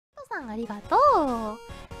さんありがとう。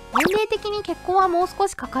年齢的に結婚はもう少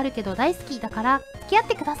しかかるけど大好きだから付き合っ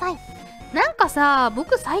てください。なんかさ、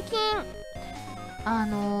僕最近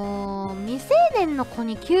未成年の子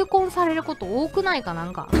に求婚されること多くないかな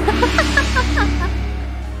んか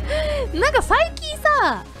なんか最近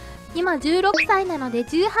さ、今16歳なので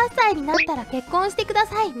18歳になったら結婚してくだ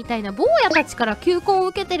さいみたいな坊やたちから求婚を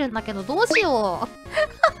受けてるんだけど、どうしよ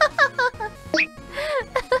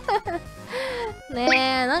うね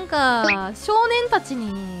え、なんか少年たち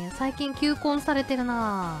に最近求婚されてる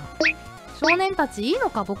な。少年たちいいの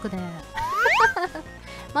か僕で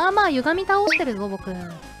まあまあ歪み倒してるぞ僕。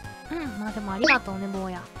まあでもありがとうね坊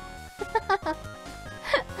や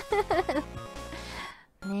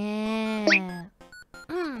ねえ、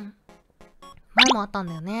前もあったん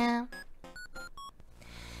だよね。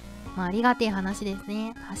まあありがてえ話です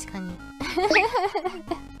ね、確かに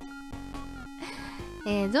ジ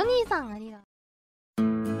ョニーさんありがとう。